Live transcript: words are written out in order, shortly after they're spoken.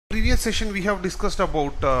previous session we have discussed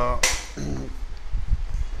about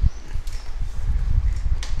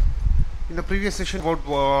in the previous session about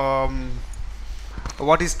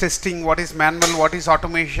what is testing, what is manual, what is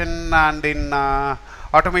automation, and in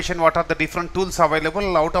automation what are the different tools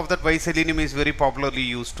available. Out of that, why Selenium is very popularly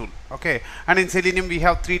used tool. Okay, and in Selenium we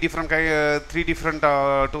have three different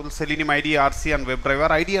tools: Selenium ID, RC, and WebDriver.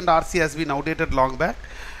 ID and RC has been outdated long back,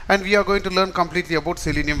 and we are going to learn completely about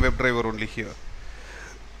Selenium WebDriver only here.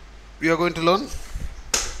 We are going to learn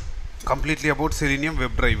completely about Selenium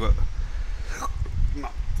WebDriver.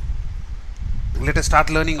 Now, let us start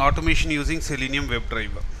learning automation using Selenium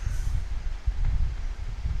WebDriver.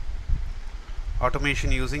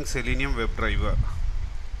 Automation using Selenium WebDriver.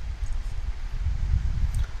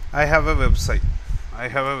 I have a website.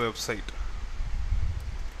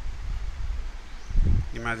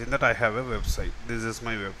 Imagine that I have a website. This is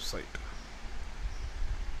my website.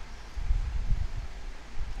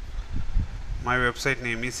 My website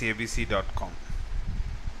name is abc.com.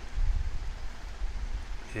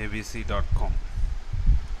 abc.com.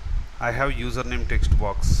 I have username text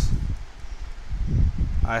box.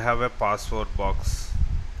 I have a password box,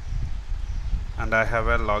 and I have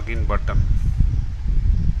a login button.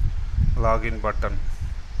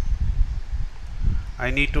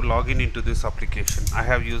 I need to log in into this application. I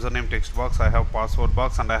have username text box, I have password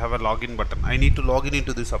box, and I have a login button. I need to log in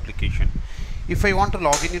into this application. If I want to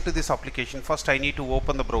log in into this application, first I need to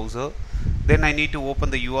open the browser, then I need to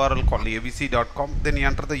open the URL called abc.com, then you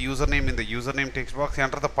enter the username in the username text box,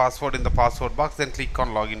 enter the password in the password box, then click on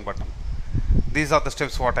login button. These are the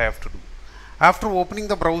steps what I have to do. After opening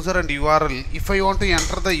the browser and URL, if I want to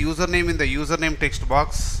enter the username in the username text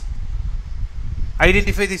box,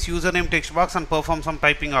 identify this username text box and perform some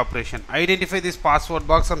typing operation. Identify this password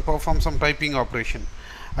box and perform some typing operation.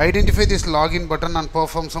 Identify this login button and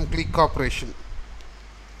perform some click operation.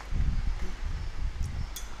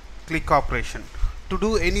 To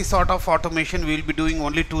do any sort of automation, we will be doing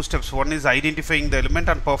only two steps. One is identifying the element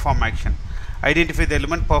and perform action. Identify the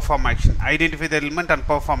element, perform action. Identify the element and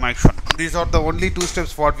perform action. These are the only two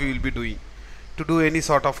steps what we will be doing to do any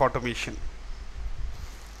sort of automation.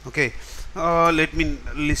 Okay, let me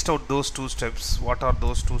list out those two steps. What are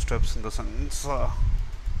those two steps in the sense?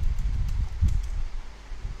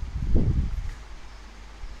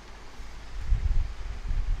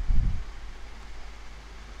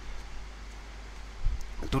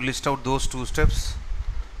 To list out those two steps,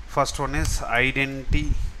 first one is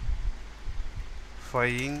identifying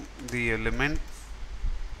the element,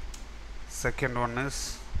 second one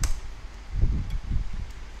is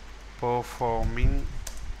performing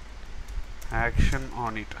action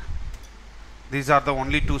on it. These are the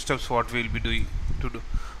only two steps what we will be doing to do.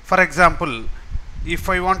 For example, if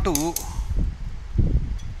I want to,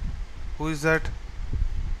 who is that?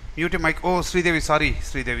 Mute mic. Oh, Sridevi, sorry,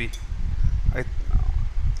 Sridevi.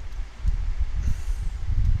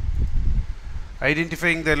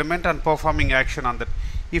 Identifying the element and performing action on that.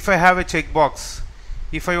 If I have a checkbox,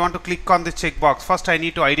 if I want to click on this checkbox, first I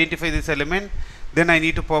need to identify this element, then I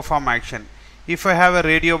need to perform action. If I have a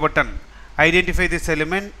radio button, identify this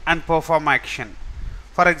element and perform action.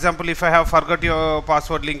 For example, if I have forgot your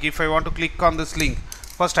password link, if I want to click on this link,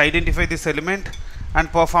 first identify this element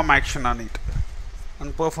and perform action on it.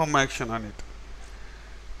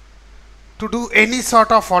 To do any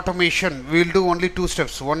sort of automation, we will do only two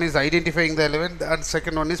steps. One is identifying the element and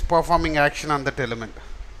second one is performing action on that element.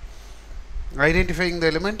 Identifying the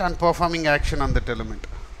element and performing action on that element.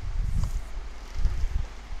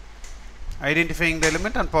 Identifying the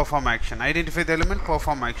element and perform action. Identify the element,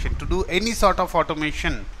 perform action. To do any sort of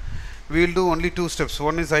automation, we will do only two steps.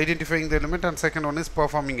 One is identifying the element and second one is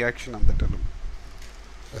performing action on that element.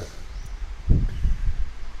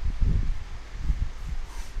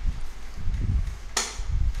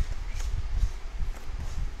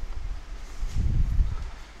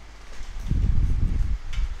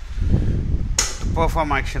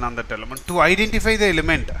 Perform action on that element. To identify the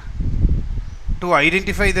element,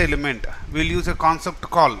 we'll use a concept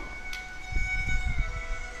call.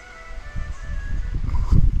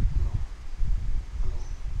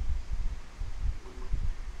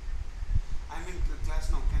 I'm in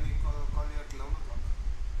class now. Can we call you at 11 o'clock?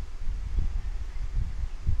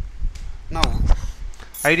 Now,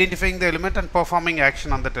 identifying the element and performing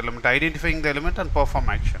action on that element. Identifying the element and perform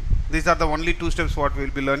action. These are the only two steps what we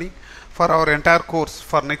will be learning for our entire course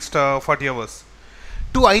for next 40 hours.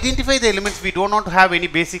 To identify the elements, we do not have any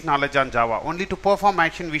basic knowledge on Java. Only to perform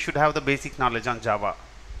action, we should have the basic knowledge on Java.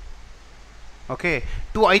 Okay,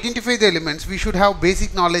 to identify the elements, we should have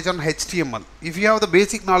basic knowledge on HTML. If you have the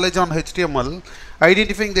basic knowledge on HTML,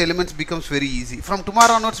 identifying the elements becomes very easy. From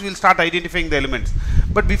tomorrow onwards, we will start identifying the elements.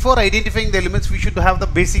 But before identifying the elements, we should have the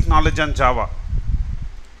basic knowledge on Java.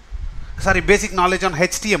 Sorry, basic knowledge on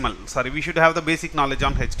HTML. Sorry, we should have the basic knowledge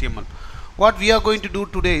on HTML. What we are going to do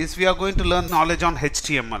today is we are going to learn knowledge on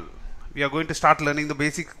HTML. We are going to start learning the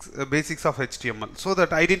basics of HTML, so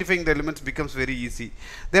that identifying the elements becomes very easy.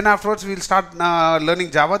 Then afterwards we will start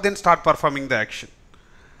learning Java, then start performing the action.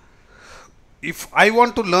 If I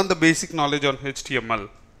want to learn the basic knowledge on HTML,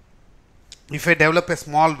 if I develop a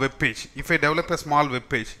small web page,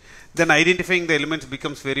 then identifying the elements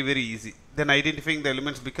becomes very easy.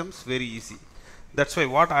 That's why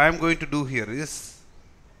what I am going to do here is,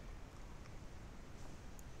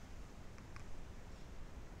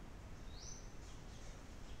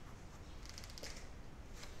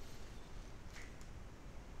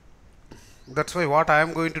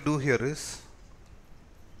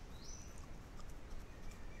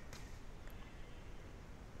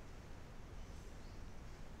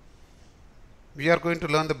 we are going to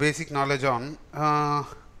learn the basic knowledge on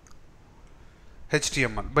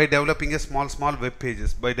HTML by developing a small web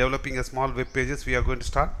pages. We are going to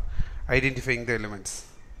start identifying the elements.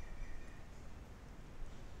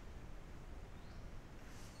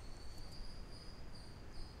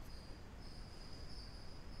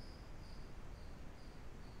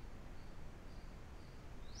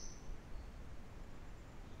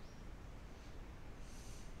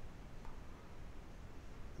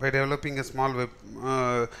 By developing a small web,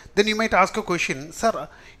 then you might ask a question, sir,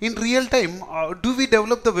 in real time, do we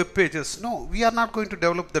develop the web pages? No, we are not going to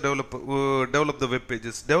develop the web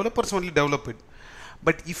pages. Developers only develop it.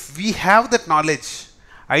 But if we have that knowledge,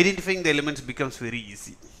 identifying the elements becomes very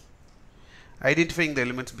easy.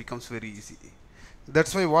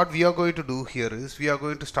 That's why what we are going to do here is we are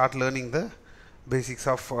going to start learning the basics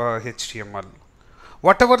of HTML.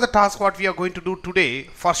 Whatever the task what we are going to do today,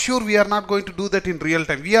 for sure we are not going to do that in real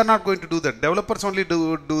time. We are not going to do that. Developers only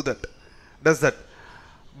does that.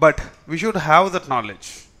 But we should have that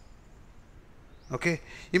knowledge. Okay.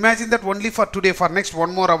 Imagine that only for today, for next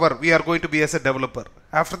 1 more hour, we are going to be as a developer.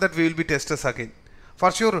 After that, we will be testers again. For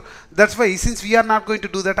sure. That's why, since we are not going to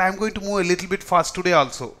do that, I am going to move a little bit fast today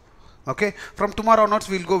also. Okay. From tomorrow onwards,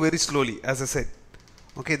 we will go very slowly, as I said.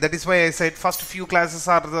 Okay. That is why I said first few classes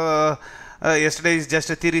are the yesterday is just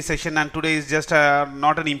a theory session and today is just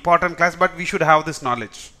not an important class, but we should have this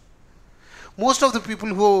knowledge. Most of the people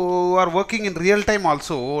who are working in real time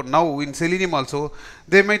also, now in Selenium also,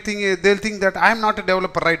 they'll think that I'm not a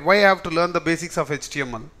developer, right? Why I have to learn the basics of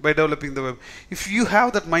HTML by developing the web? If you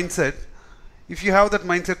have that mindset,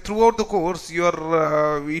 throughout the course,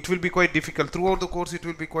 it will be quite difficult.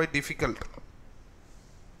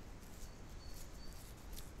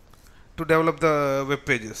 To develop the web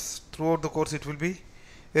pages. Throughout the course, it will be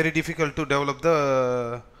very difficult to develop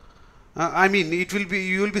the.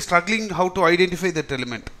 You will be struggling how to identify that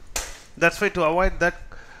element. That's why to avoid that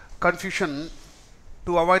confusion,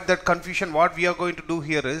 what we are going to do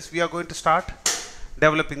here is we are going to start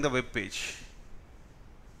developing the web page.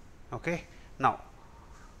 Okay. Now,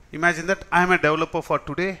 imagine that I am a developer for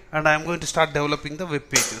today, and I am going to start developing the web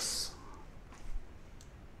pages.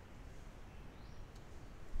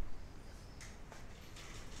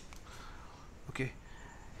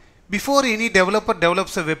 Before any developer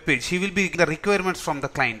develops a web page, he will be getting the requirements from the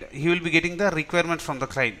client.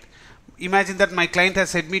 Imagine that my client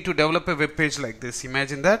has said me to develop a web page like this.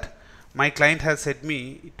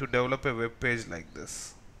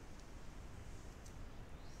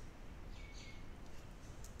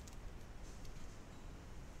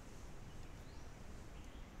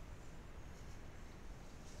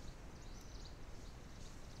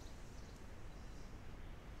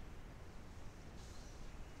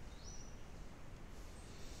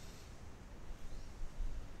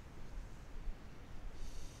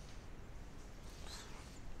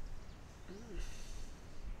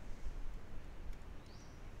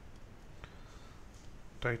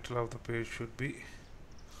 Title of the page should be,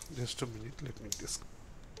 just a minute, let me just.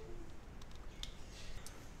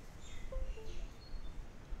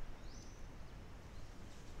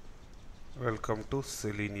 Welcome to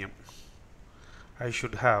Selenium. I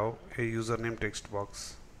should have a username text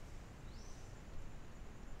box.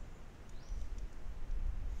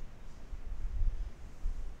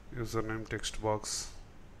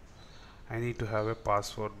 I need to have a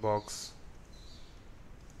password box.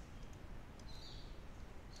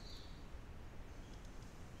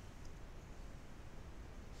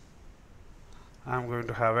 I am going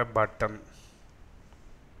to have a button,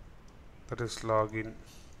 that is login.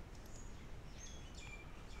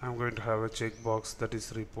 I'm going to have a checkbox that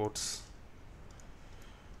is reports.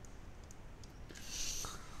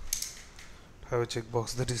 Have a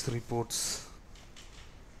checkbox that is reports.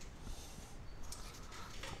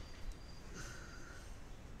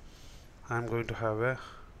 I'm going to have a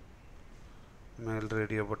male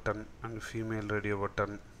radio button and female radio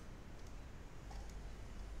button.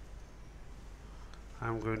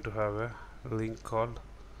 I'm going to have a link called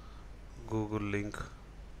Google link.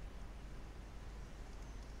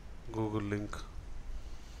 Google link.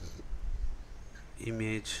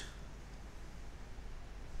 Image.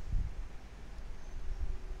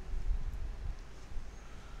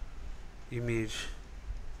 Image.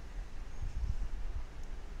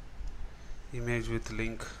 Image with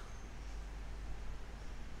link.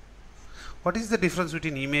 What is the difference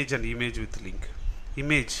between image and image with link?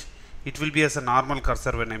 Image, it will be as a normal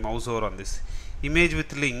cursor when I mouse over on this. Image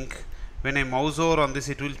with link, when I mouse over on this,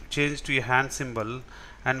 it will change to a hand symbol,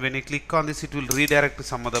 and when I click on this, it will redirect to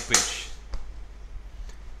some other page.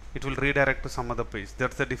 It will redirect to some other page.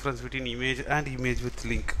 That's the difference between image and image with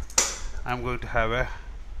link. I'm going to have a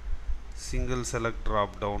single select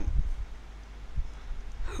drop down.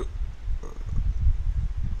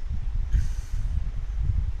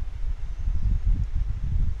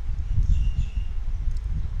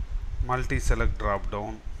 Multi select drop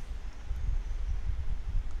down.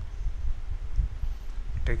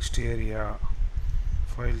 Text area,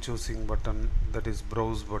 file choosing button, that is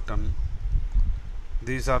browse button.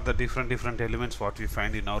 These are the different elements what we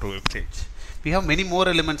find in our web page. We have many more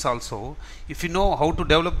elements also. If you know how to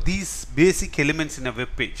develop these basic elements in a web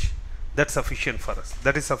page, that's sufficient for us.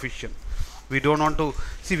 That is sufficient. We don't want to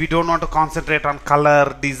see, we don't want to concentrate on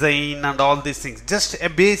color, design and all these things. Just a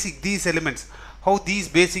basic, these elements, how these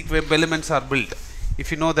basic web elements are built.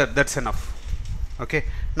 If you know that, that's enough. Okay.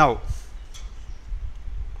 Now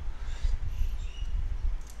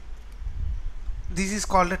this is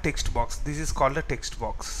called a text box. This is called a text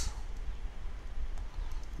box.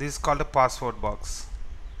 This is called a password box.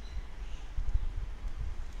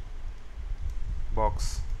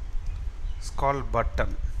 It's called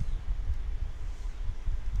button.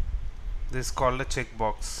 This is called a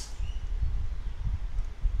checkbox.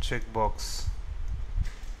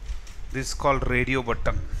 This is called radio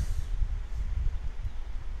button.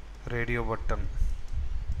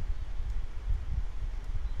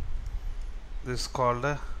 This is called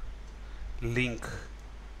a link.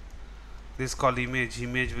 This is called image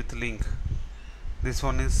with link. This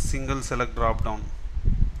one is single select drop down.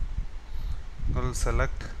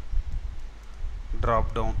 Select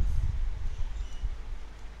drop down.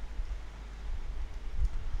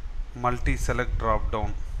 Multi select drop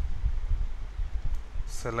down.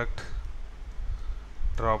 Select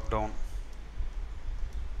drop down.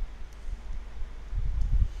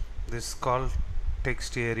 This is called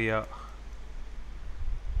text area.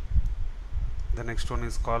 The next one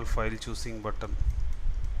is called file choosing button.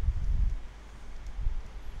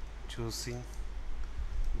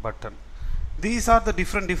 These are the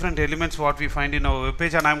different elements what we find in our web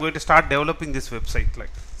page, and I'm going to start developing this website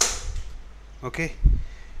like this. Okay.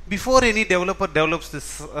 Before any developer develops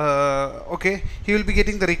this, okay, he will be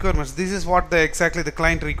getting the requirements. This is what exactly the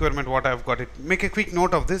client requirement what I've got it. Make a quick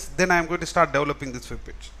note of this. Then I'm going to start developing this web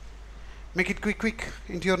page. Make it quick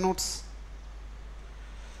into your notes.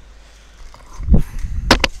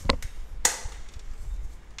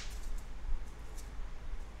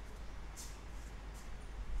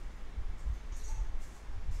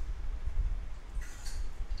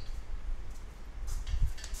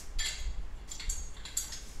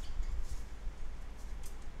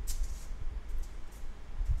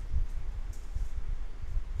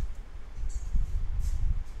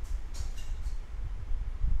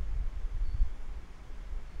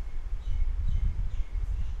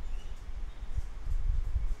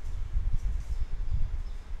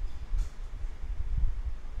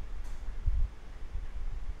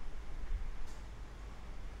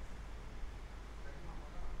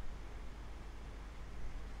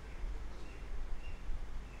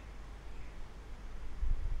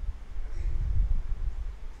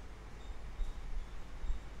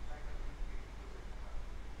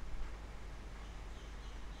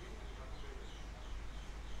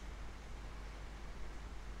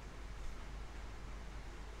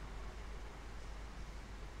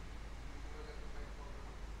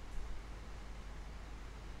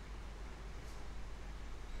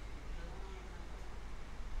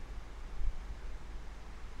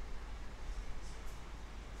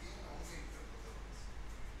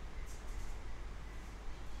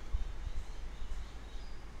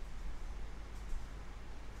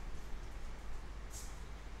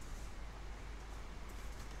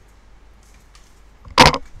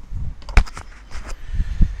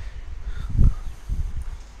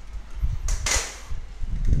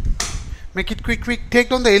 Make it quick. Take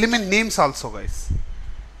down the element names also, guys.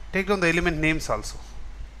 Take down the element names also.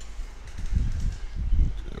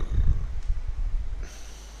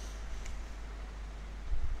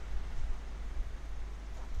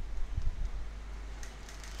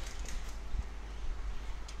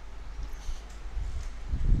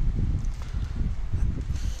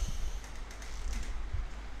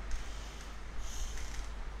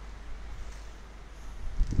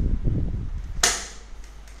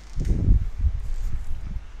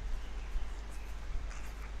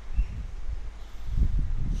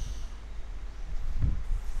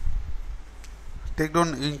 Take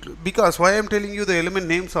down because why I am telling you the element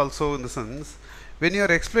names also, in the sense when you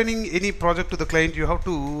are explaining any project to the client, you have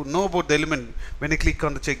to know about the element. When I click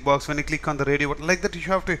on the checkbox, when I click on the radio button, like that, you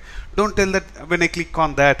have to, don't tell that when I click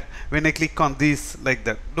on that, when I click on this, like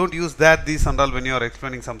that. Don't use that, this and all when you are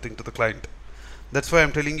explaining something to the client. That's why I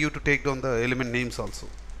am telling you to take down the element names also.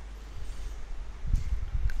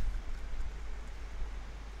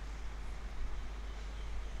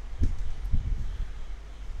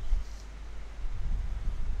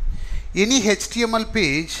 Any HTML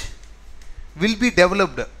page will be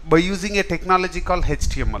developed by using a technology called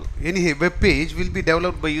HTML. Any web page will be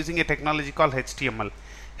developed by using a technology called HTML.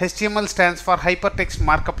 HTML stands for Hypertext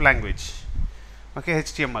Markup Language. Okay,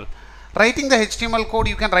 HTML. Writing the HTML code,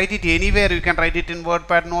 you can write it anywhere. You can write it in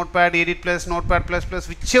WordPad, Notepad, Edit Plus, Notepad Plus Plus,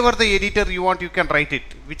 whichever the editor you want, you can write it.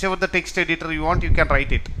 Whichever the text editor you want, you can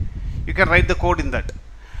write it. You can write the code in that.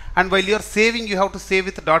 And while you are saving, you have to save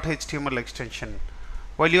with .html extension.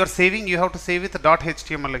 While you are saving, you have to save with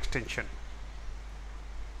 .html extension.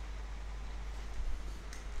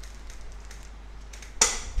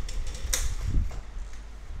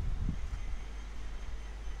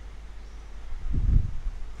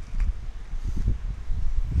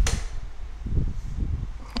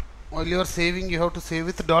 While you are saving, you have to save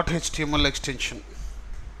with .html extension.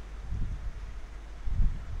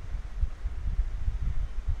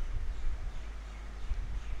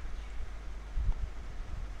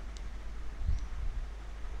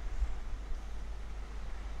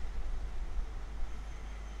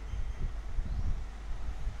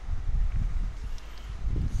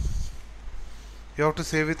 You have to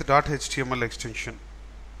save with .html extension.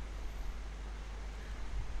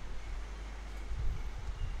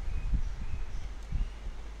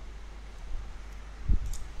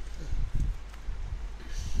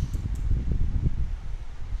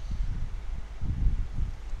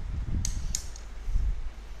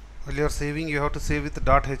 While you are saving, you have to save with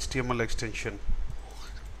 .html extension.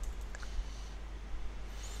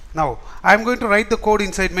 Now, I am going to write the code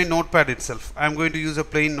inside my notepad itself. I am going to use a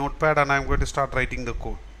plain notepad and I am going to start writing the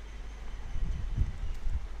code.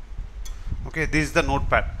 Okay, this is the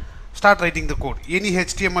notepad. Start writing the code. Any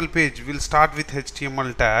HTML page will start with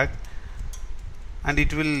HTML tag and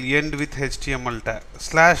it will end with HTML tag.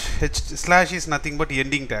 Slash is nothing but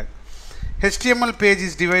ending tag. HTML page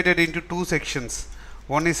is divided into two sections.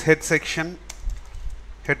 One is head section,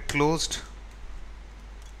 head closed,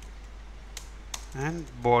 and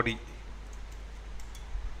body.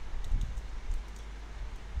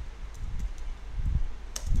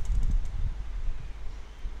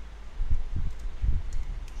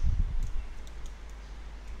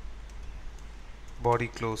 Body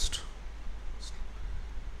closed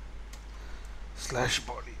slash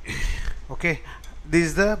body. Okay, this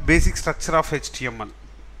is the basic structure of HTML.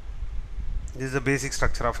 This is the basic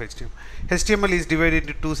structure of HTML. HTML is divided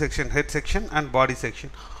into two sections, head section and body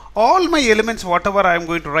section. All my elements, whatever I am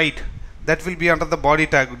going to write, that will be under the body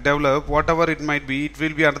tag. Develop whatever it might be, it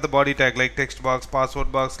will be under the body tag, like text box,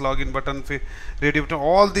 password box, login button, radio button.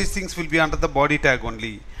 All these things will be under the body tag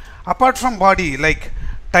only. Apart from body, like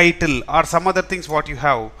title or some other things what you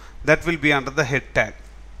have, that will be under the head tag.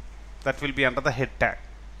 That will be under the head tag.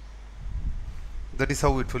 That is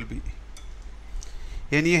how it will be.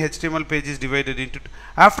 Any HTML page is divided into.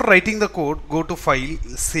 After writing the code, go to File,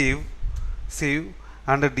 Save,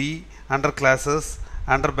 under D, under Classes,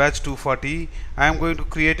 under Batch 240. I am going to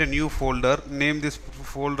create a new folder. Name this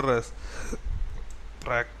folder as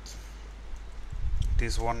practice. It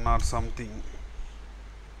is one or something.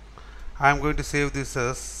 I am going to save this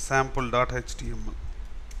as sample.html.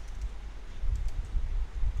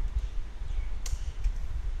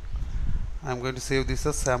 I am going to save this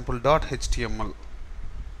as sample.html.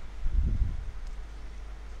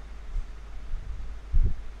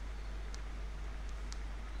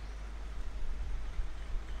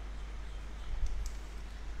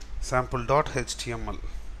 sample.html.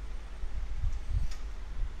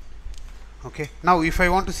 Okay, now if I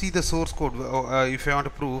want to see the source code, if I want to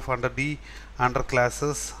prove, under D, under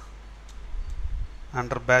Classes,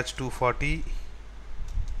 under batch 240,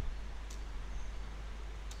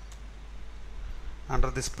 under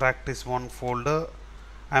this practice 1 folder,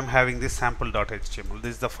 I am having this sample.html.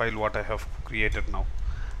 This is the file what I have created now.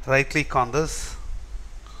 Right click on this,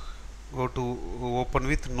 go to open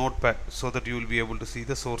with notepad so that you will be able to see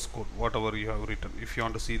the source code whatever you have written. If you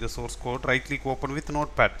want to see the source code, right click open with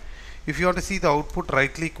notepad. If you want to see the output,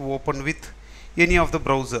 right click open with any of the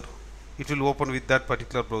browser. It will open with that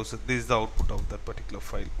particular browser. This is the output of that particular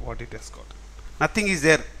file what it has got. Nothing is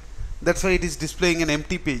there, that's why it is displaying an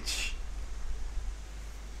empty page.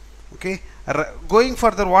 Okay, going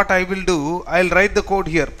further, what I will do, I will write the code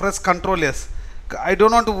here, press Ctrl S. I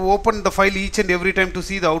don't want to open the file each and every time to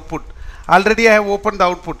see the output. Already I have opened the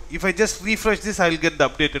output. If I just refresh this, I will get the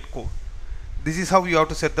updated code. This is how you have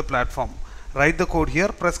to set the platform. Write the code here,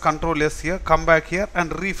 press Ctrl S here, come back here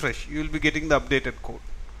and refresh. You will be getting the updated code.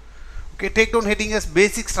 Okay, take down heading as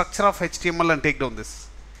basic structure of HTML and take down this.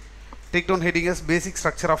 Take down heading as basic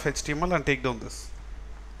structure of HTML and take down this.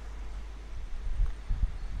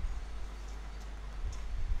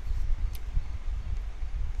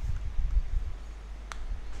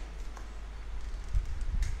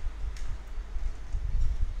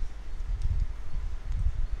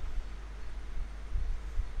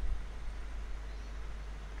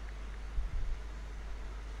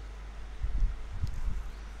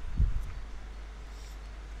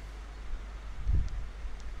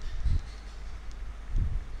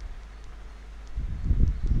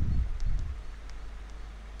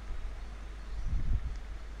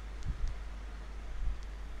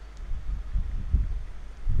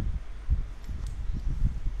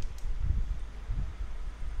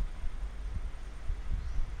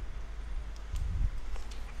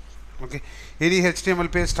 Okay, any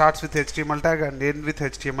HTML page starts with HTML tag and end with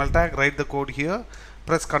HTML tag. Write the code here,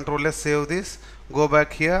 press Ctrl S, save this, go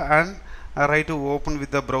back here and write to open with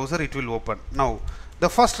the browser. It will open. Now the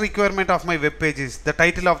first requirement of my web page is the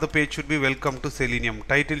title of the page should be welcome to Selenium.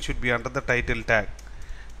 Title should be under the title tag.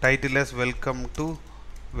 Title as welcome to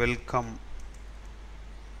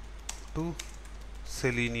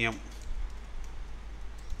Selenium.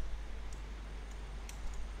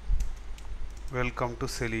 Welcome to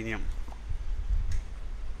Selenium.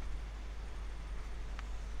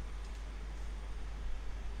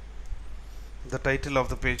 The title of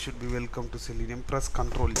the page should be welcome to Selenium. Press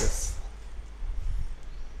Ctrl S.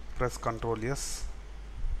 Press Ctrl S.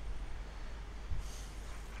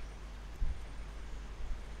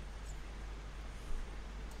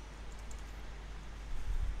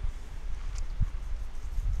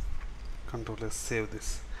 Ctrl S, save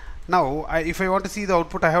this. Now if I want to see the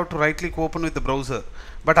output, I have to right click open with the browser,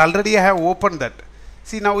 but already I have opened that.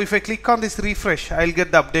 See, now if I click on this refresh, I will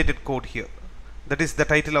get the updated code here. That is, the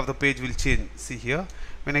title of the page will change. See here,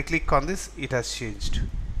 when I click on this, it has changed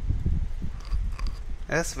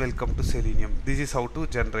as welcome to Selenium. This is how to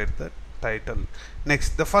generate the title.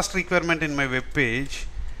 Next, the first requirement in my web page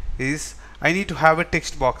is I need to have a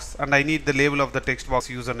text box and I need the label of the text box,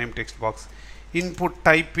 username text box. Input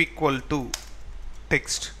type equal to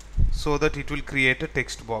text, so that it will create a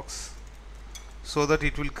text box.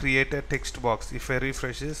 If I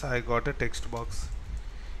refresh this, I got a text box.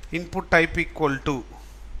 Input type equal to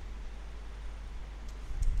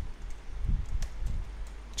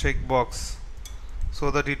checkbox,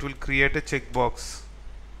 so that it will create a checkbox.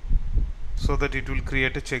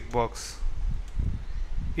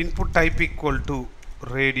 Input type equal to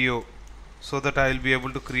radio, so that I will be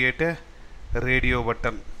able to create a radio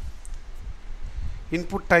button.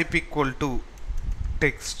 Input type equal to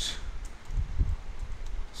text,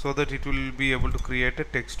 so that it will be able to create a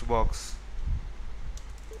text box.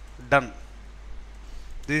 Done.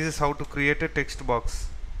 This is how to create a text box.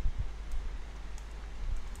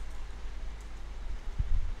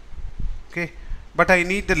 Okay, but I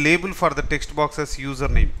need the label for the text box as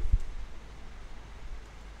username,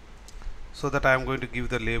 so that I am going to give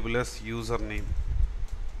the label as username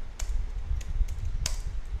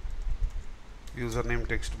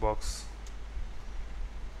text box.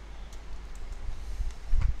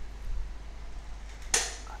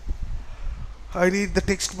 I need the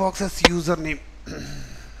text box as username.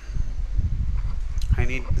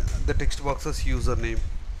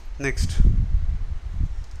 Next,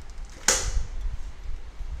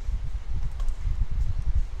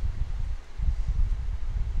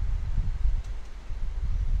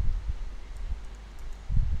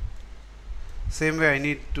 same way I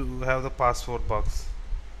need to have the password box.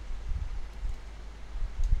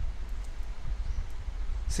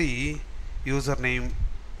 See, username,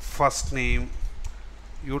 first name,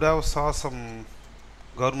 you would have saw some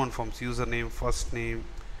government forms, username, first name,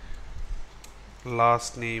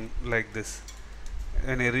 last name, like this.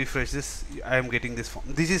 When I refresh this, I am getting this form.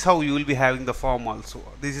 This is how you will be having the form also.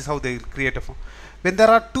 This is how they will create a form. When there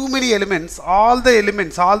are too many elements, all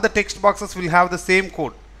the text boxes will have the same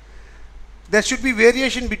code. There should be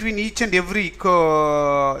variation between each and every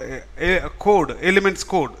code, elements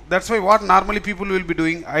code. That's why what normally people will be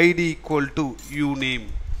doing, id equal to uname.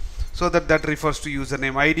 So that refers to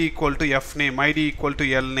username, id equal to fname, id equal to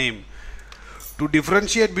lname. To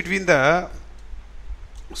differentiate between the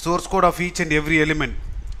source code of each and every element,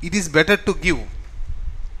 it is better to give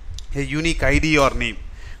a unique id or name.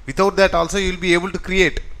 Without that also you will be able to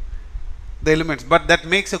create the elements, but that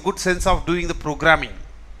makes a good sense of doing the programming.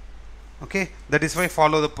 Okay, that is why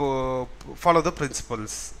follow the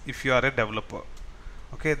principles if you are a developer.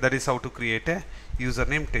 Okay, that is how to create a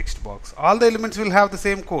username text box. All the elements will have the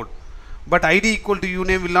same code, but id equal to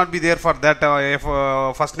uname will not be there for that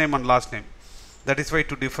first name and last name. That is why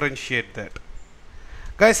to differentiate that.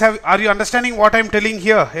 Guys, are you understanding what I am telling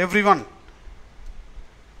here, everyone?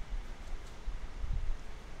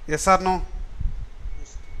 Yes or no?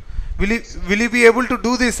 Will you be able to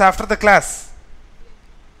do this after the class?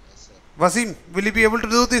 Wasim, will you be able to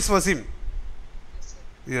do this, Wasim?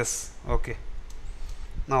 Yes, okay.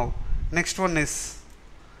 Now, next one is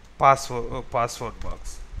password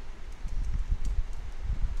box.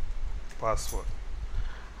 Password.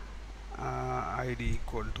 ID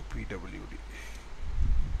equal to PWD.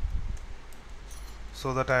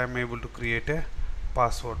 So that I am able to create a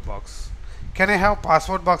password box. Can I have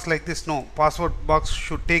password box like this? No, password box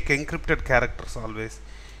should take encrypted characters always.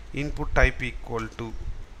 Input type equal to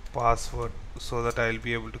password, so that I will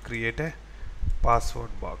be able to create a password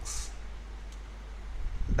box.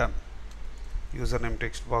 Done. Username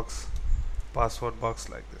text box, password box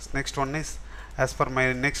like this. Next one is, as per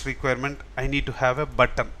my next requirement, I need to have a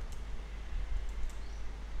button.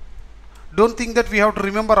 Don't think that we have to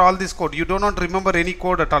remember all this code. You do not remember any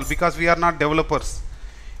code at all because we are not developers.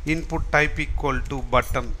 Input type equal to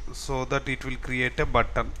button, so that it will create a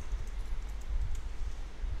button.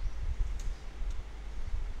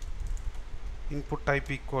 Input type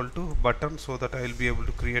equal to button, so that I will be able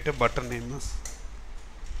to create a button name as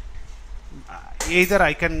either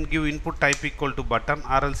I can give input type equal to button,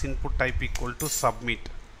 or else input type equal to submit,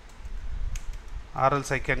 or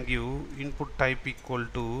else I can give input type equal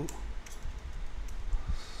to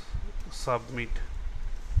submit,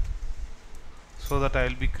 so that I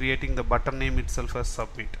will be creating the button name itself as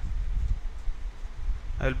submit.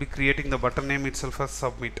 I will be creating the button name itself as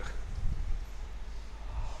submit.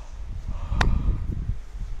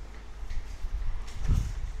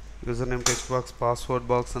 Username text box, password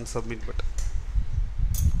box, and submit button.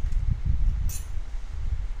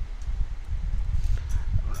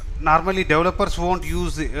 Normally developers won't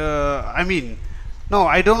use no,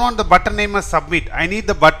 I don't want the button name as submit. I need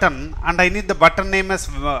the button, and I need the button name as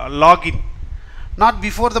login. Not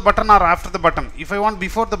before the button or after the button. If I want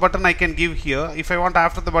before the button, I can give here. If I want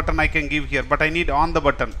after the button, I can give here. But I need on the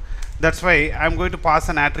button. That's why I'm going to pass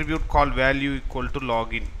an attribute called value equal to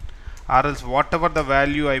login. Or else whatever the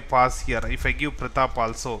value I pass here, if I give Pratap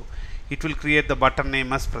also, it will create the button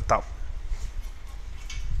name as Pratap.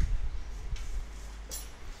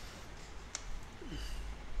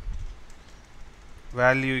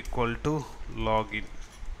 Value equal to login.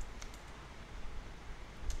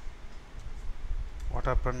 What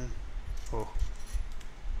happened? Oh,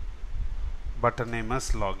 button name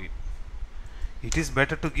as login. It is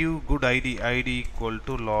better to give good ID. ID equal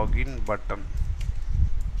to login button.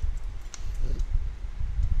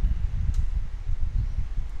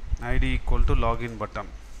 ID equal to login button.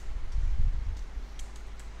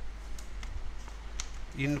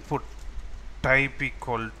 Input type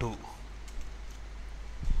equal to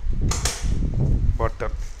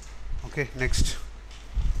button. Okay, next.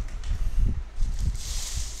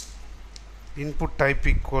 Input type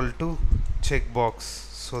equal to checkbox,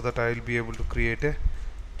 so that I will be able to create a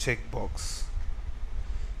checkbox.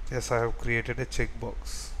 Yes, I have created a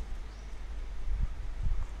checkbox.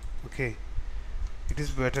 Okay, it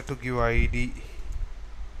is better to give ID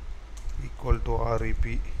equal to REP.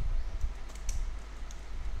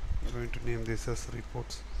 I'm going to name this as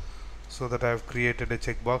reports, so that I have created a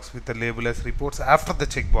checkbox with the label as reports after the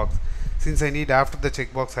checkbox. Since I need after the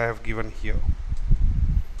checkbox, I have given here.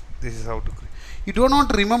 This is how to create. You do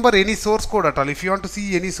not remember any source code at all. If you want to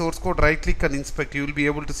see any source code, right click and inspect. You will be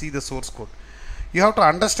able to see the source code. You have to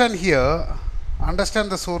understand here,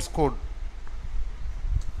 understand the source code.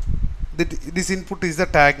 This input is the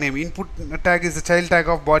tag name. Input tag is the child tag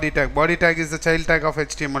of body tag. Body tag is the child tag of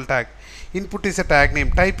HTML tag. Input is a tag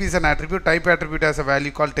name. Type is an attribute. Type attribute has a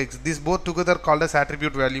value called text. These both together called as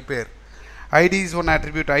attribute value pair. ID is one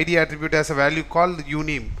attribute. ID attribute has a value called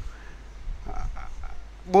uname,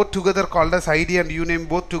 both together called as ID and uname,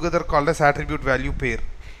 both together called as attribute value pair.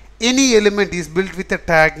 Any element is built with a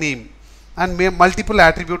tag name, and multiple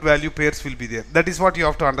attribute value pairs will be there. That is what you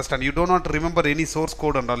have to understand. You do not remember any source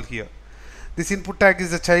code and all here. This input tag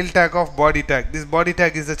is the child tag of body tag. This body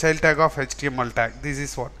tag is the child tag of HTML tag. This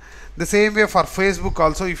is what. The same way for Facebook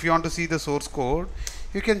also, if you want to see the source code,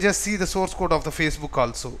 you can just see the source code of the Facebook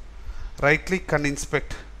also. Right click and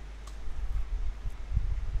inspect.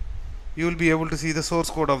 You will be able to see the source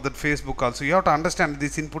code of that Facebook also. You have to understand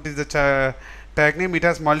this input is the tag name. It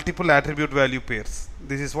has multiple attribute value pairs.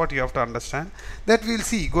 This is what you have to understand. That we will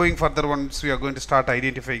see going further once we are going to start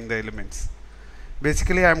identifying the elements.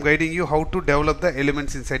 Basically, I am guiding you how to develop the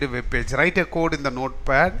elements inside a web page. Write a code in the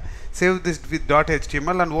notepad, save this with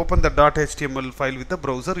 .html and open the .html file with the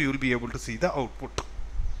browser. You will be able to see the output.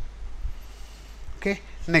 Okay,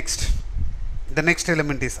 next. The next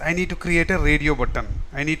element is I need to create a radio button.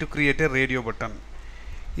 I need to create a radio button.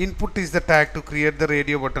 Input is the tag to create the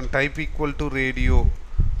radio button. Type equal to radio,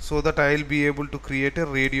 so that I will be able to create a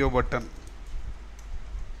radio button.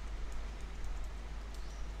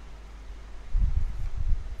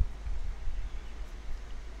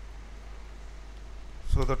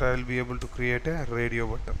 So that I will be able to create a radio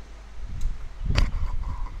button.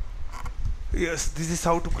 Yes, this is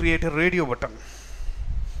how to create a radio button.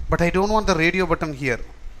 But I don't want the radio button here.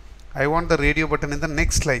 I want the radio button in the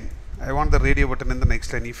next line. I want the radio button in the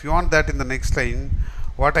next line. If you want that in the next line,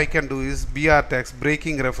 what I can do is BR tags,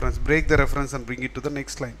 breaking reference, break the reference and bring it to the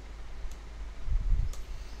next line.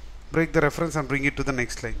 Break the reference and bring it to the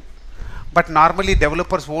next line. But normally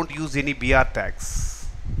developers won't use any BR tags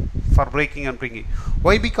for breaking and bringing.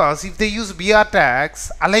 Why? Because if they use BR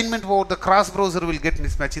tags, alignment over the cross browser will get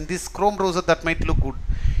mismatched. In this Chrome browser that might look good.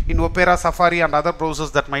 In Opera, Safari and other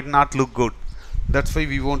browsers that might not look good. That's why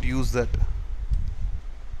we won't use that.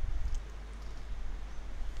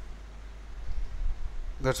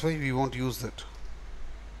 That's why we won't use that.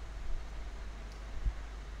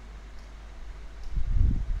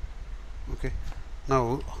 Okay.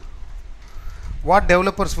 Now, what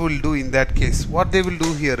developers will do in that case? What they will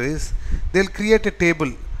do here is they'll create a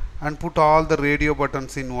table and put all the radio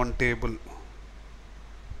buttons in one table.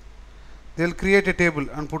 They'll create a table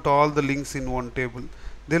and put all the links in one table.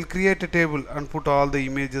 They'll create a table and put all the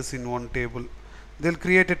images in one table. They'll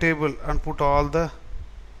create a table and put all the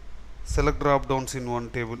select drop downs in one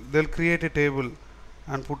table. They'll create a table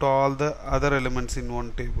and put all the other elements in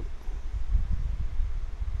one table.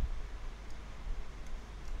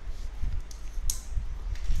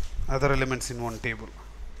 Other elements in one table.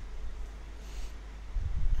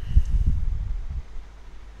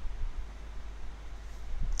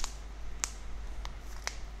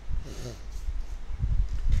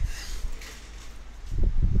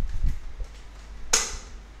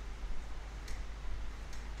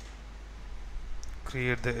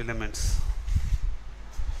 Create the elements.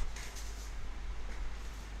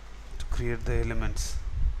 To create the elements.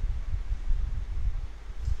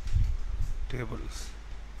 Tables.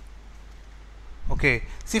 Okay.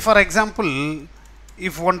 See, for example,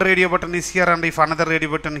 if one radio button is here and if another radio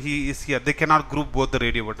button is here, they cannot group both the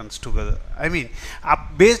radio buttons together. I mean,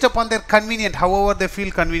 based upon their convenience, however they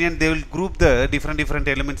feel convenient, they will group the different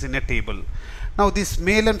elements in a table. Now, this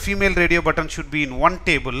male and female radio button should be in one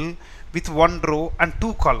table with one row and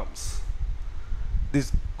two columns.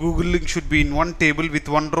 This Google link should be in one table with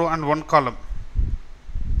one row and one column.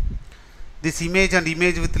 This image and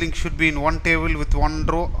image with link should be in one table with one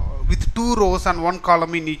row, with two rows and one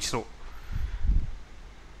column in each row.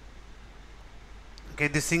 Okay,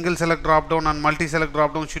 this single select drop down and multi select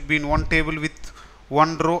drop down should be in one table with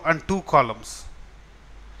one row and two columns.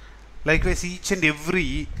 Likewise, each and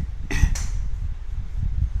every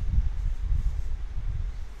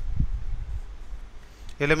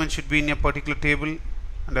element should be in a particular table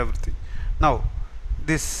and everything. Now,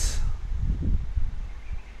 this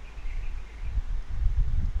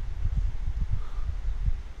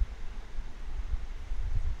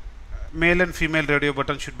male and female radio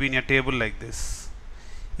button should be in a table like this.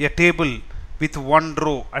 A table with one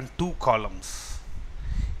row and two columns.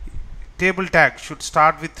 Table tag should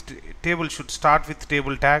start with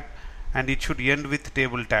table tag and it should end with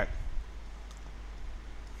table tag.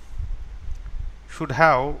 Should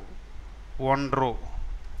have one row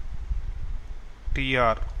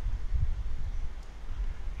tr,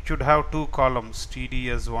 should have two columns, td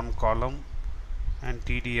as one column and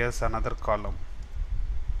td as another column,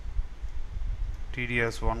 td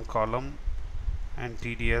as one column and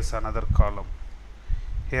td as another column.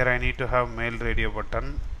 Here I need to have male radio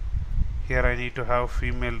button, here I need to have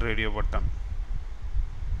female radio button.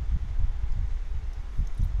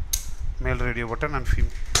 male radio button and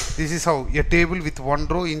female. This is how a table with one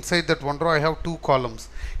row. Inside that one row I have two columns.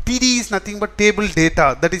 TD is nothing but table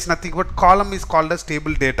data. That is nothing but column is called as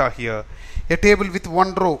table data here. A table with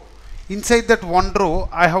one row. Inside that one row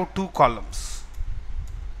I have two columns.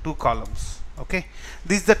 Okay,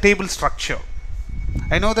 this is the table structure.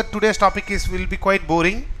 I know that today's topic will be quite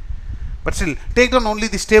boring, but still take down only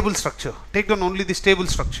this table structure.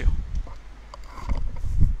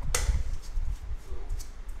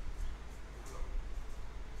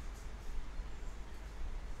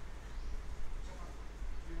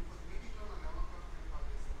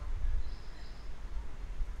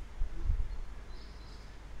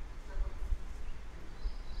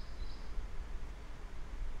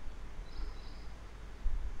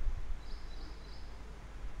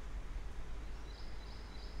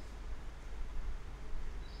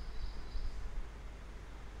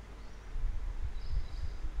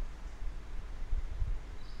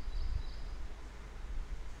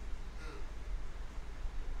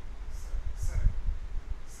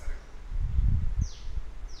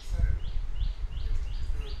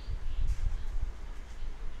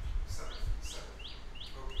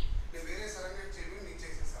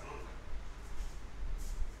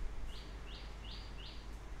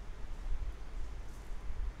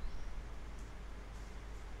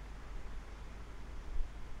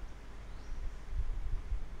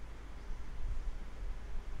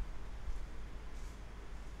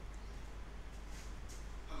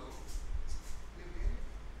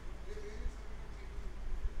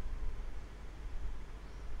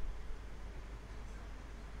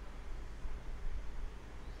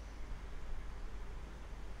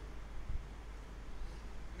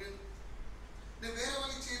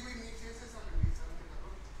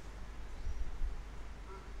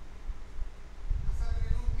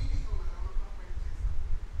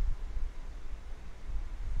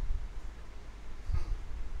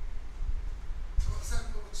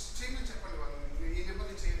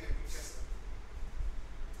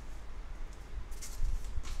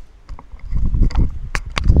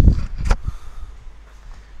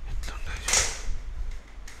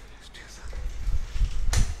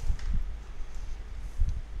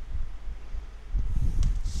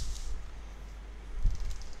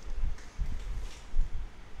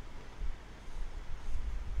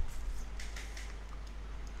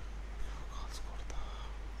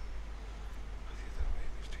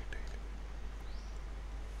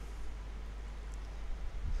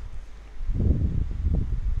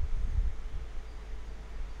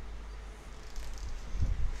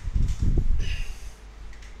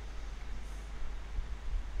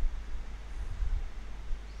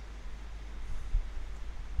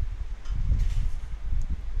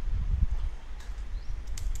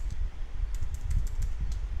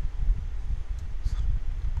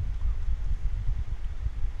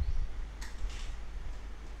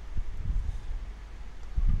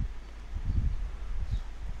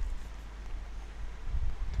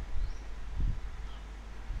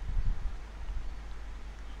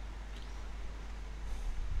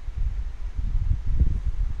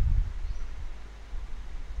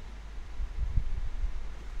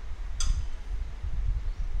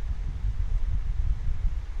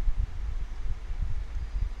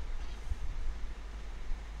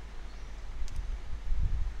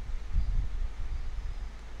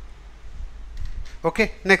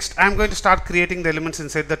 Okay, next I am going to start creating the elements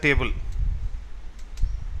inside the table.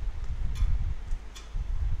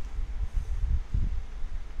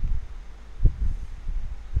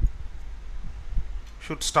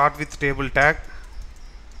 Should start with table tag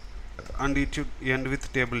and it should end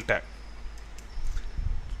with table tag.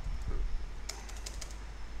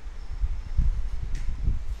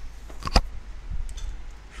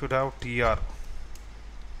 Should have tr.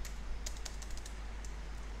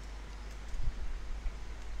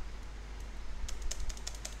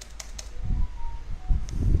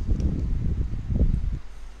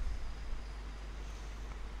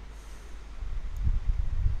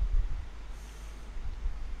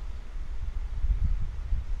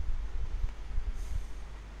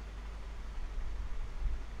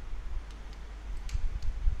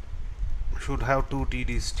 Should have two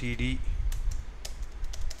TDs, TD,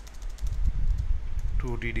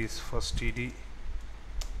 two TDs, first TD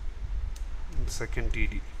and second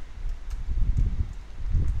TD.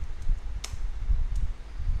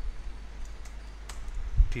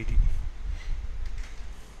 TD.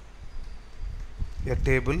 A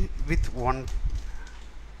table with one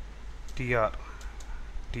TR,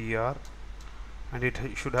 and it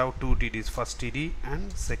should have two TDs, first TD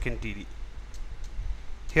and second TD.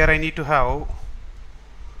 Here I need to have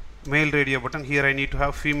male radio button. Here I need to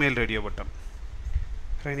have female radio button.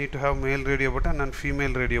 I need to have male radio button and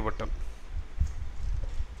female radio button.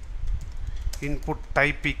 Input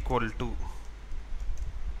type equal to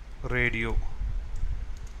radio,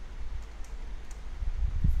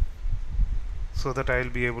 so that I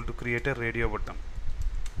will be able to create a radio button.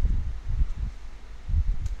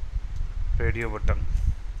 Radio button.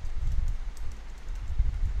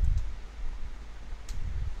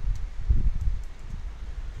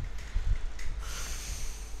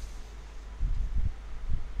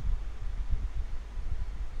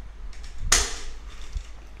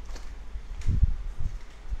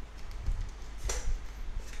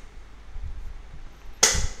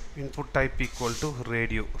 Input type equal to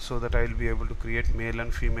radio, so that I will be able to create male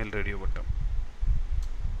and female radio button.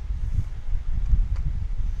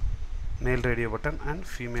 Male radio button and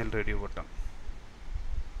female radio button.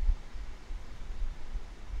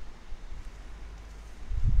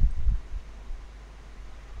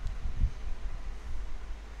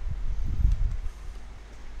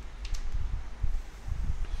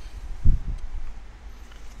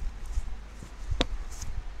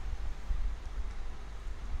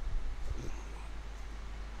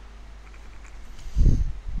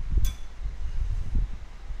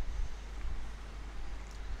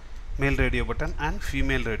 Male radio button and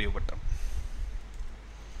female radio button.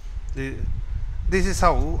 This is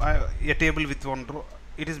how a table with one row,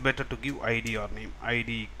 it is better to give ID or name.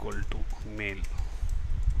 ID equal to male,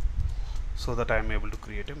 so that I am able to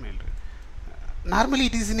create a male. Normally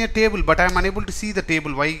it is in a table, but I am unable to see the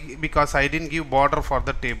table. Why? Because I didn't give border for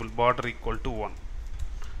the table. Border equal to 1.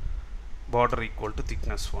 Border equal to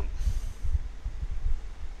thickness 1.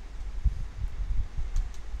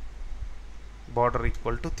 Border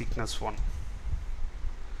equal to thickness 1.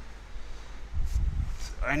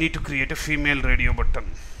 I need to create a female radio button.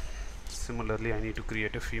 Similarly, I need to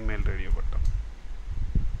create a female radio button.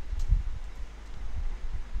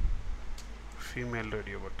 Female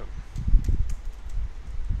radio button.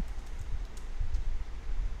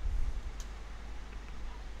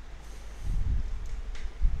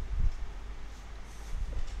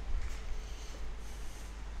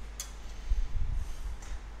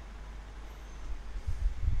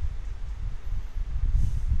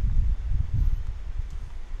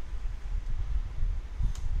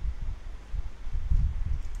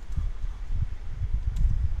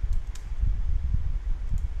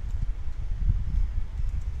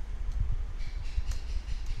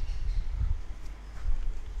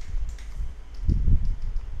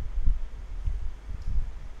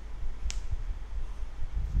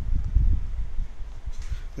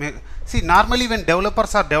 See, normally when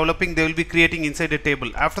developers are developing, they will be creating inside a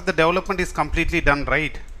table. After the development is completely done,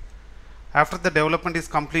 right? After the development is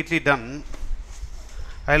completely done,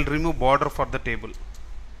 I will remove border for the table.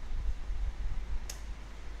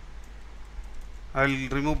 I will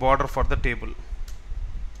remove border for the table,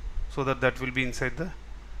 so that will be inside the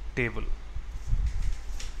table.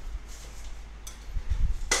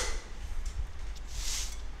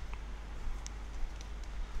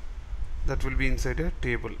 That will be inside a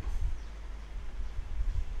table.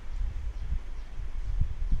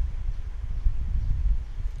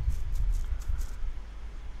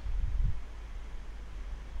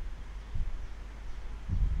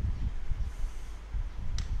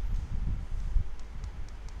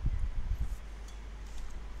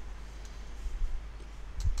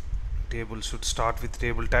 Table should start with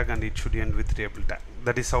table tag and it should end with table tag.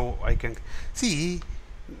 That is how I can see.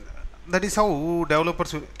 That is how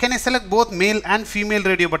developers will. Can I select both male and female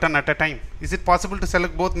radio button at a time? Is it possible to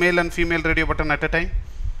select both male and female radio button at a time?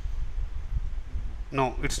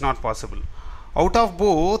 No, it's not possible. Out of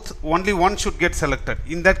both, only one should get selected.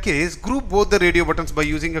 In that case, group both the radio buttons by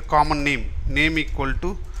using a common name. Name equal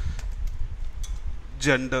to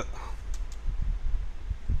gender.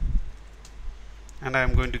 And I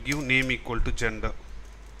am going to give name equal to gender.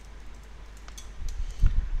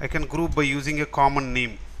 I can group by using a common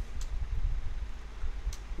name.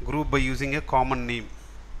 Group by using a common name.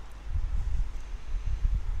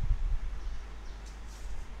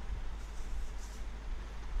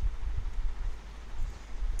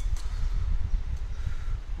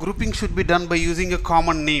 Grouping should be done by using a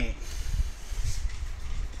common name.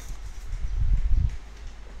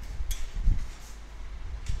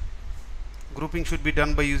 Grouping should be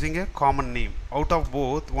done by using a common name. Out of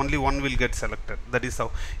both, only one will get selected. That is how.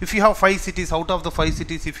 If you have 5 cities, out of the 5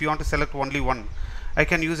 cities, if you want to select only one, I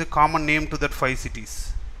can use a common name to that 5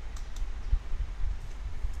 cities.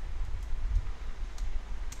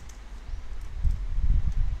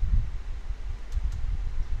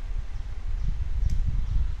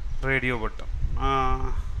 Radio button.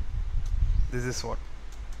 This is what.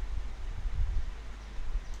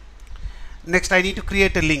 Next I need to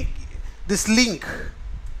create a link. This link,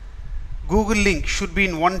 Google link, should be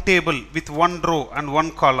in one table with one row and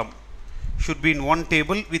one column. Should be in one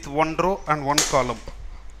table with one row and one column.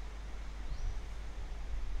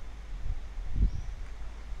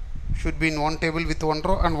 Should be in one table with one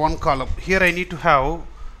row and one column. Here I need to have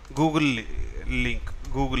Google link.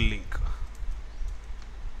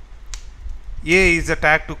 A is the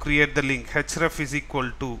tag to create the link. href is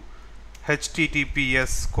equal to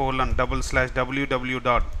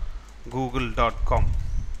https://www.google.com.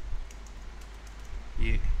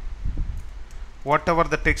 A. Whatever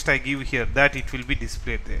the text I give here, that it will be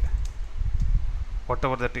displayed there.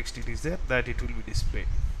 Whatever the text it is there, that it will be displayed.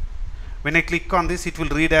 When I click on this, it will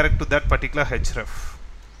redirect to that particular href.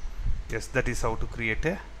 Yes, that is how to create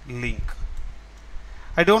a link.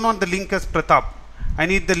 I don't want the link as Pratap. I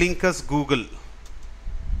need the link as Google.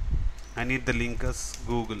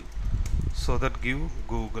 So that give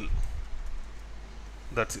Google.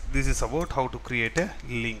 That's it. This is about how to create a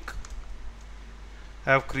link.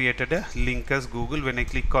 I have created a link as Google. When I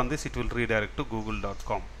click on this, it will redirect to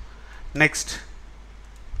google.com. Next,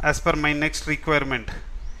 as per my next requirement,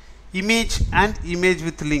 image and image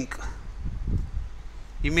with link.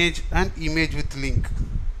 Image and image with link.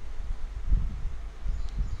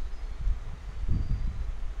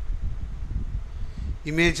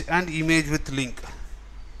 Image and image with link.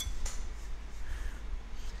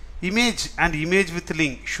 Image and image with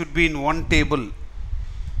link should be in one table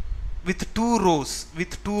with two rows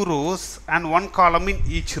and one column in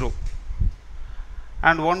each row.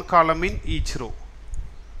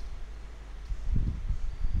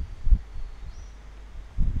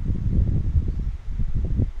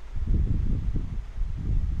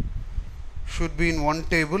 Should be in one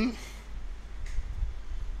table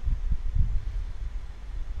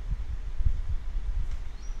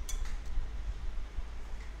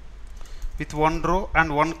with one row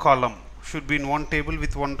and one column. Should be in one table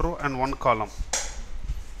with one row and one column.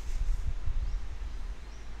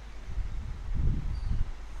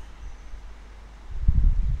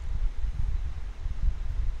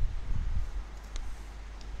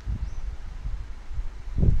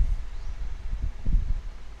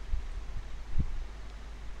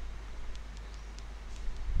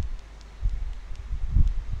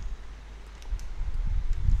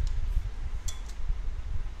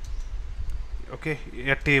 Okay,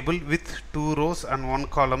 a table with two rows and one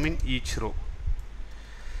column in each row.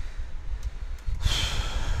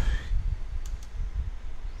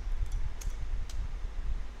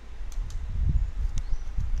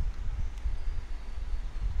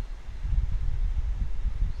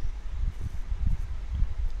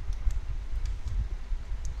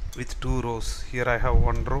 With two rows. Here I have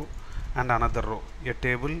one row and another row. A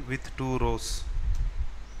table with two rows.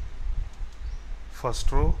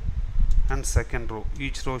 First row and second row.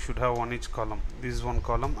 Each row should have one each column. This is one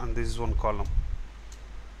column and this is one column.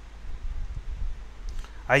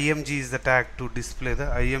 img is the tag to display the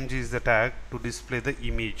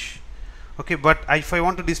image. Okay, but if I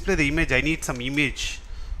want to display the image, I need some image.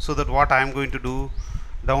 So that what I am going to do,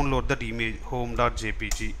 download that image,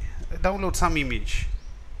 home.jpg. Download some image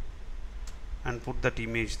and put that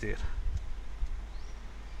image there.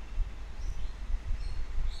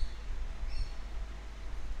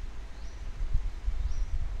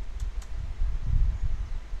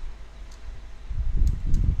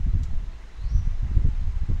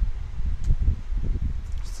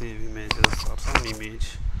 Save images or some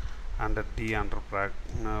image, and at D under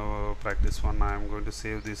practice 1 I am going to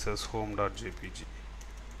save this as home.jpg.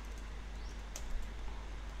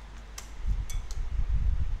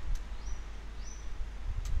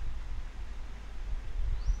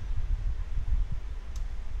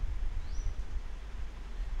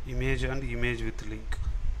 Image and image with link.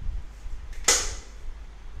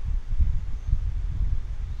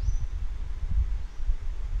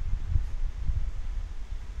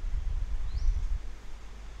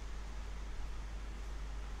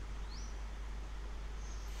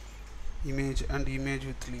 Image and image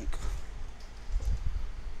with link.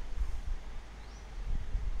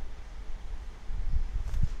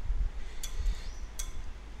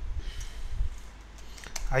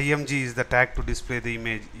 img is the tag to display the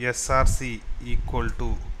image. src equal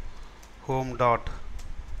to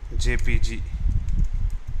home.jpg.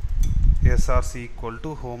 src equal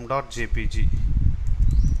to home.jpg.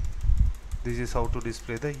 This is how to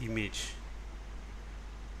display the image.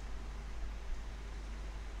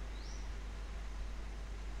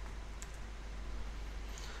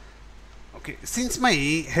 Okay, since my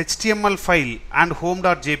HTML file and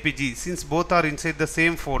home.jpg, since both are inside the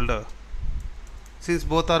same folder, Since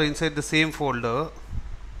both are inside the same folder,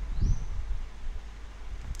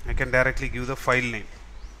 I can directly give the file name.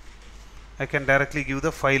 I can directly give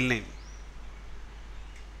the file name.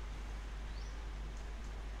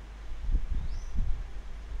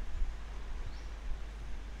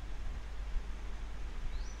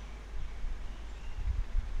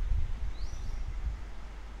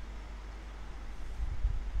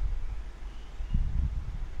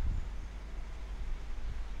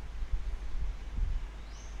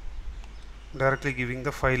 Directly giving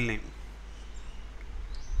the file name.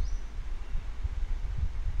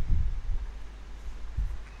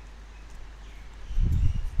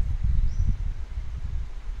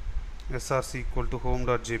 src equal to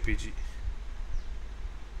home.jpg.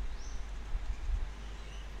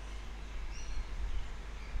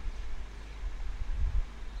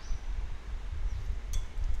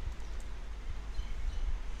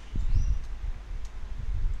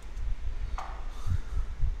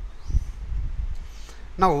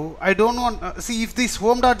 Now I don't want see if this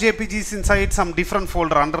home.jpg is inside some different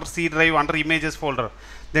folder under C drive under images folder,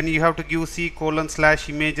 then you have to give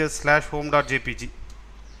c:/images/home.jpg.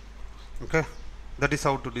 Okay, that is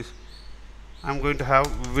how to do. I'm going to have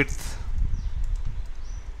width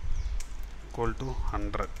equal to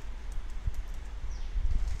 100,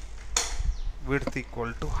 width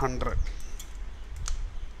equal to 100.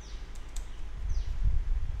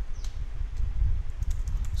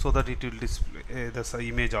 So that it will display the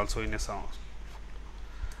image also in a sound.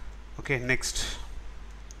 Okay, next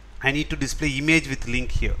I need to display image with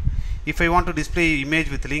link here. If I want to display image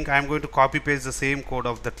with link, I am going to copy paste the same code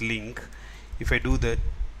of that link. If I do that,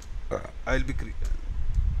 I will be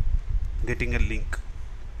getting a link.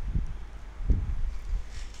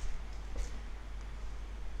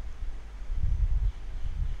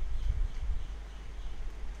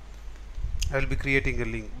 I will be creating a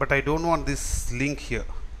link, but I don't want this link here,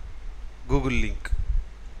 Google link.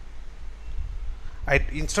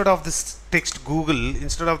 Instead of this text Google,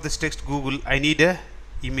 I need a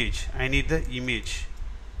image. I need the image.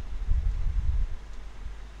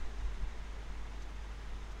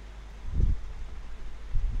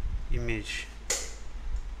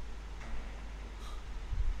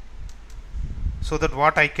 So that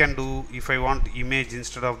what I can do, if I want image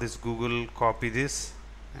instead of this Google, copy this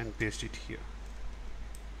and paste it here.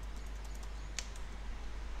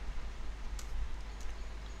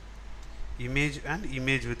 Image and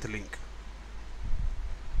image with link.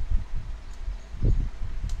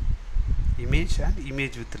 Image and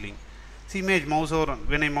image with link. See, image mouse over on,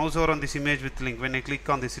 when I mouse over on this image with link, when I click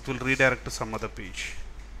on this, it will redirect to some other page.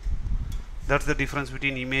 That's the difference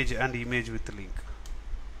between image and image with link.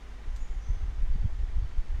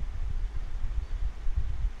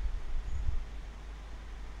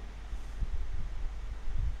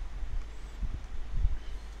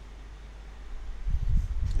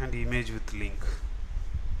 And image with link,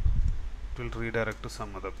 it will redirect to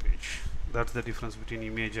some other page. That's the difference between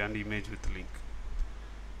image and image with link.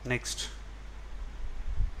 Next,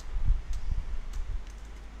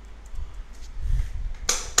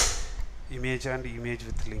 image and image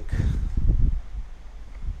with link.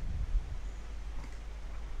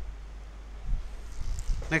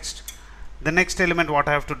 Next, the next element what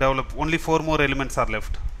I have to develop, only 4 more elements are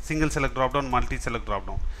left. Single select drop down, multi select drop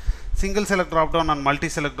down. Single select drop down and multi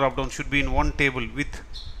select drop down should be in one table with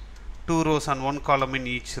 2 rows and 1 column in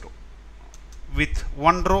each row, with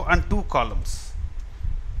 1 row and 2 columns,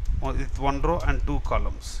 with 1 row and 2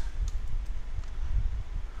 columns.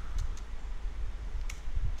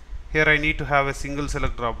 Here I need to have a single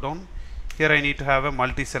select drop down, here I need to have a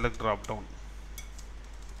multi select drop down.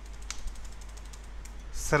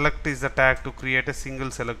 Select is the tag to create a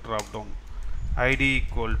single select drop down. ID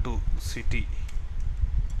equal to city.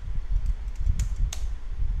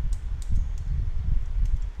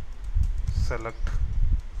 Select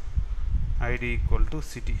ID equal to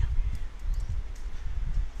city.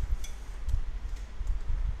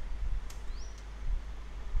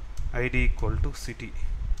 ID equal to city.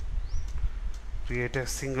 Create a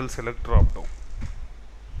single select drop down.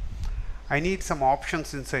 I need some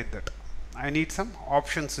options inside that.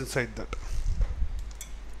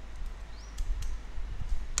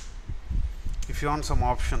 If you want some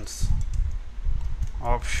options,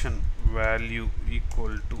 option value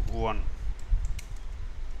equal to 1.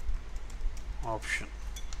 Option.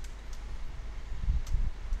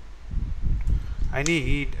 I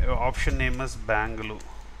need option name as Bangalore.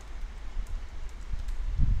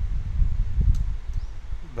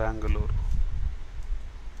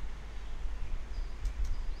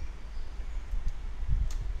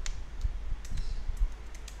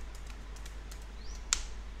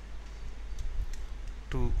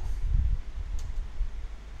 to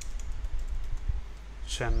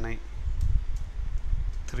Chennai,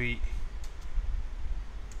 3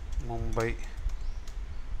 Mumbai,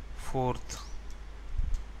 4th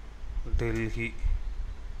Delhi.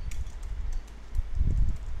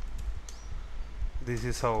 This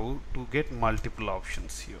is how to get multiple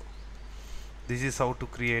options here. This is how to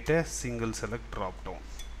create a single select drop down.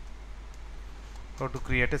 How to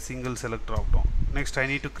create a single select drop down. Next I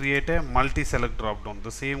need to create a multi select drop down.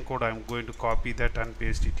 The same code I am going to copy that and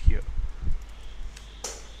paste it here.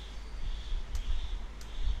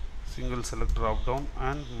 Single select drop down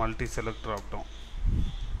and multi select drop down.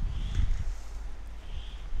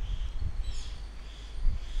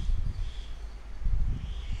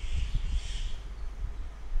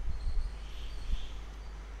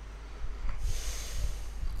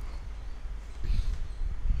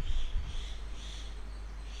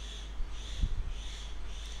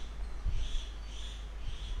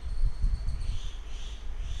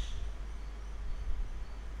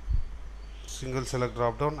 Single select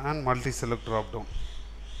drop down and multi select drop down.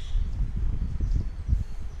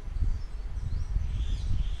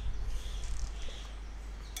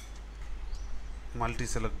 Multi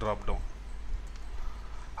select drop down.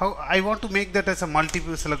 How I want to make that as a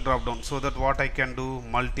multiple select drop down, so that what I can do,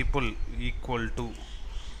 multiple equal to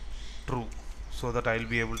true, so that I will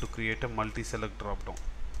be able to create a multi select drop down.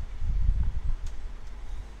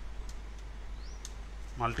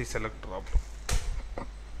 Multi select drop down.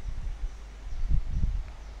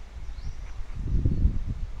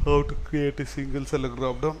 How to create a single select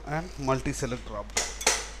drop down and multi select drop down.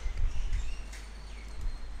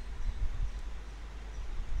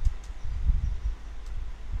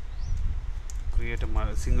 Create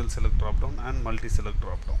a single select drop down and multi select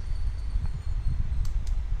drop down.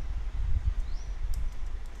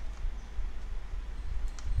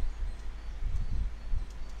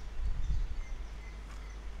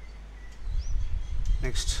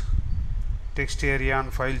 Next, text area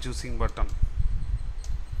and file choosing button.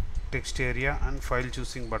 Text area and file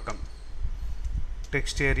choosing button.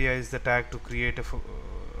 Text area is the tag to create a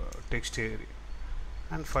text area,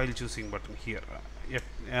 and file choosing button here.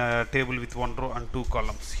 Table with 1 row and 2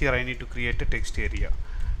 columns. Here I need to create a text area.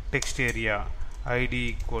 Text area id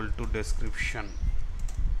equal to description.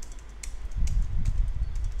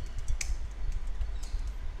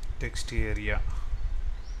 Text area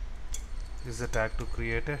is the tag to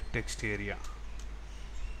create a text area.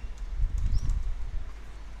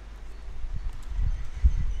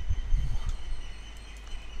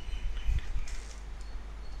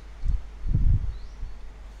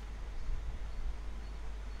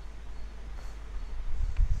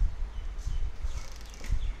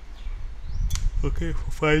 Okay,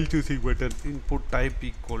 file choosing button, input type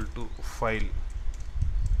equal to file,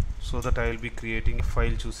 so that I will be creating a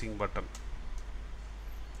file choosing button.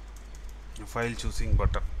 A file choosing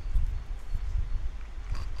button.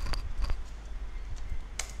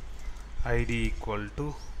 id equal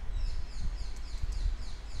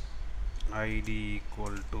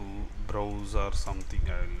to browse or something,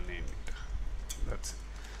 I will name it. That's it.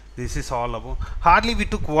 This is all about, hardly we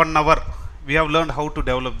took 1 hour. We have learned how to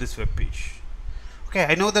develop this web page. Okay,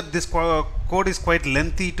 I know that this code is quite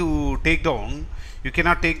lengthy to take down. You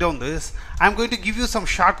cannot take down this. I am going to give you some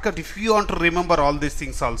shortcut. If you want to remember all these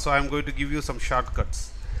things also, I am going to give you some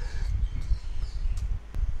shortcuts.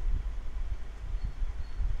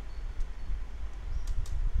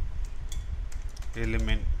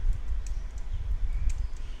 Element,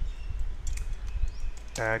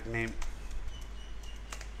 tag name,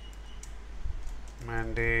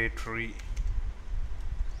 mandatory,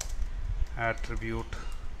 attribute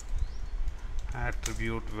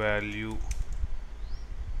value,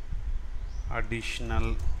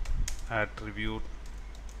 additional attribute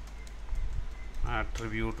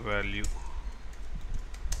value.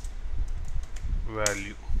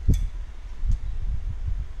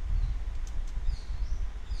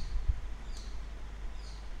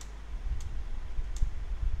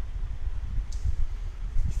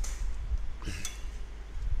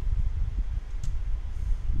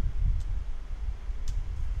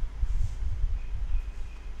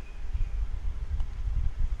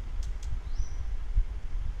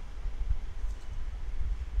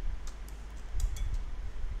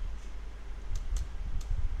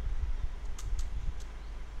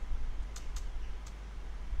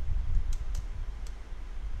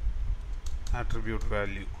 Attribute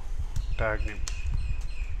value, tag name,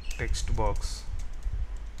 text box,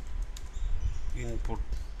 input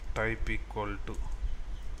type equal to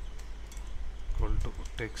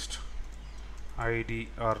text, id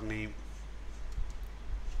or name,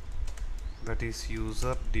 that is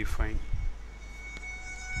user defined.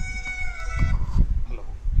 Hello,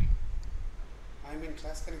 I'm in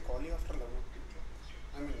class, can I call you after 11 o'clock?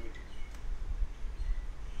 I'm in meeting.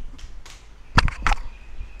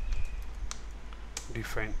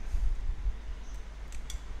 Define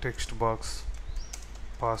text box,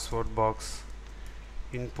 password box,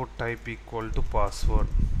 input type equal to password,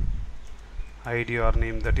 id or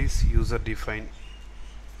name that is user defined,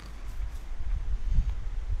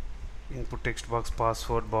 input text box,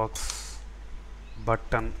 password box,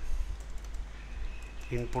 button,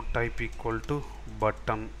 input type equal to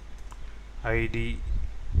button, id,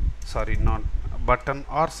 sorry, not button,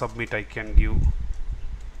 or submit, I can give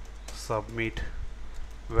submit,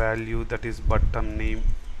 value that is button name.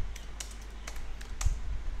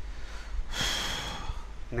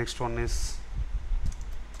 Next one is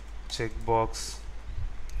checkbox,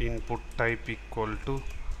 input type equal to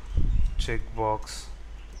checkbox,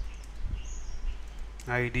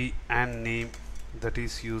 id and name that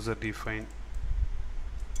is user defined,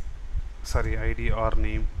 sorry, id or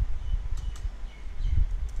name.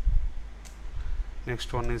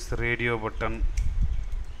 Next one is the radio button,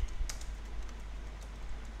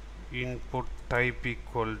 input type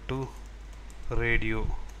equal to radio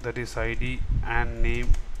that is id and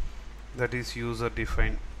name that is user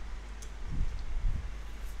defined.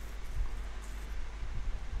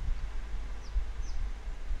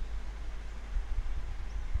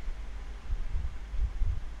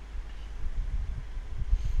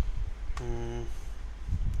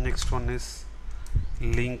 Next one is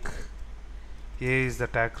link. A is the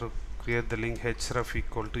tag to create the link, href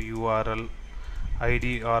equal to url,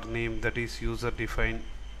 id or name that is user defined,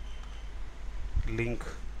 link,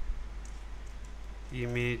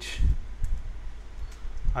 image,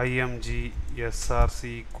 img src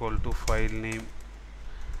equal to file name,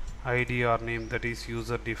 id or name that is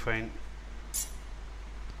user defined.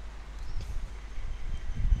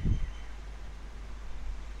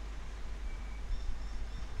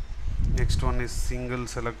 Next one is single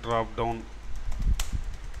select drop down,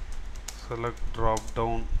 select drop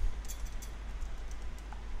down,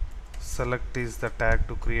 select is the tag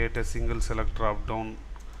to create a single select drop down,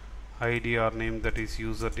 id or name that is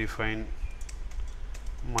user defined,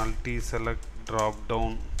 multi select drop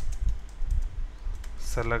down,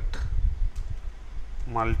 select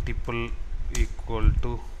multiple equal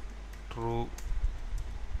to true,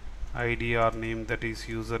 id or name that is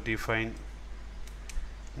user defined.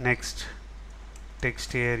 Next,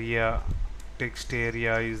 text area, text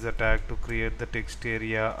area is the tag to create the text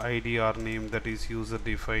area, id or name that is user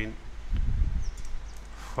defined,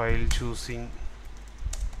 file choosing,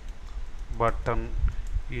 button,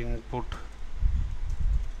 input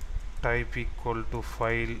type equal to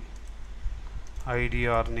file, id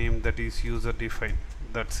or name that is user defined.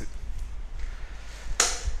 That's it.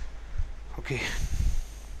 Okay,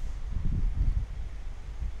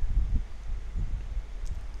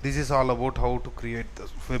 this is all about how to create the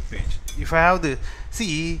web page. If I have the,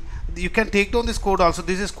 see, you can take down this code also.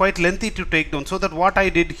 This is quite lengthy to take down, so that what I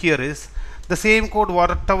did here is the same code,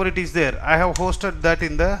 whatever it is there, I have hosted that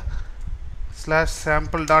in the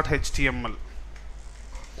 /sample.html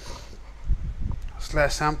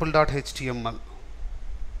 /sample.html.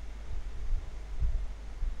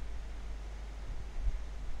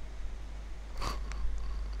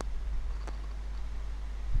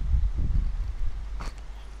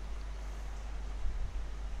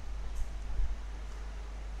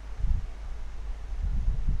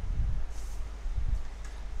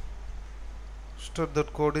 Store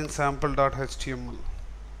that code in sample.html.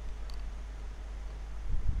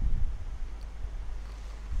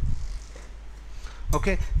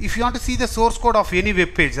 Okay, if you want to see the source code of any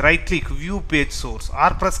web page, right click, view page source, or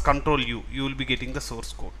press Ctrl U, you will be getting the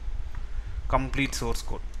source code, complete source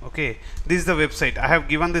code. Okay, this is the website. I have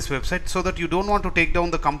given this website so that you don't want to take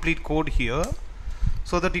down the complete code here,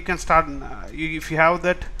 so that you can start, if you have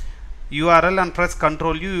that URL and press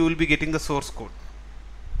Ctrl U, you will be getting the source code.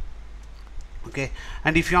 Okay,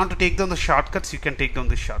 and if you want to take down the shortcuts, you can take down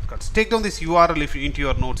the shortcuts. Take down this URL if into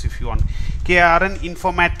your notes if you want.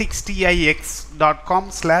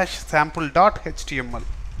 krninformatixtix.com/sample.html.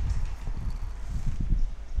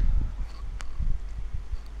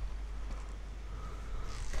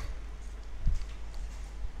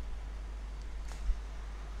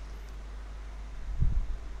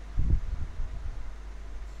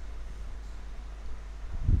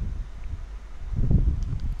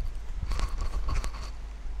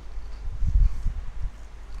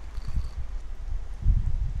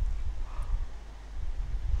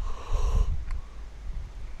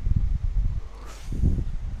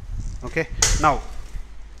 Okay, now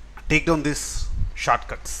take down these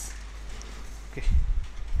shortcuts. Okay,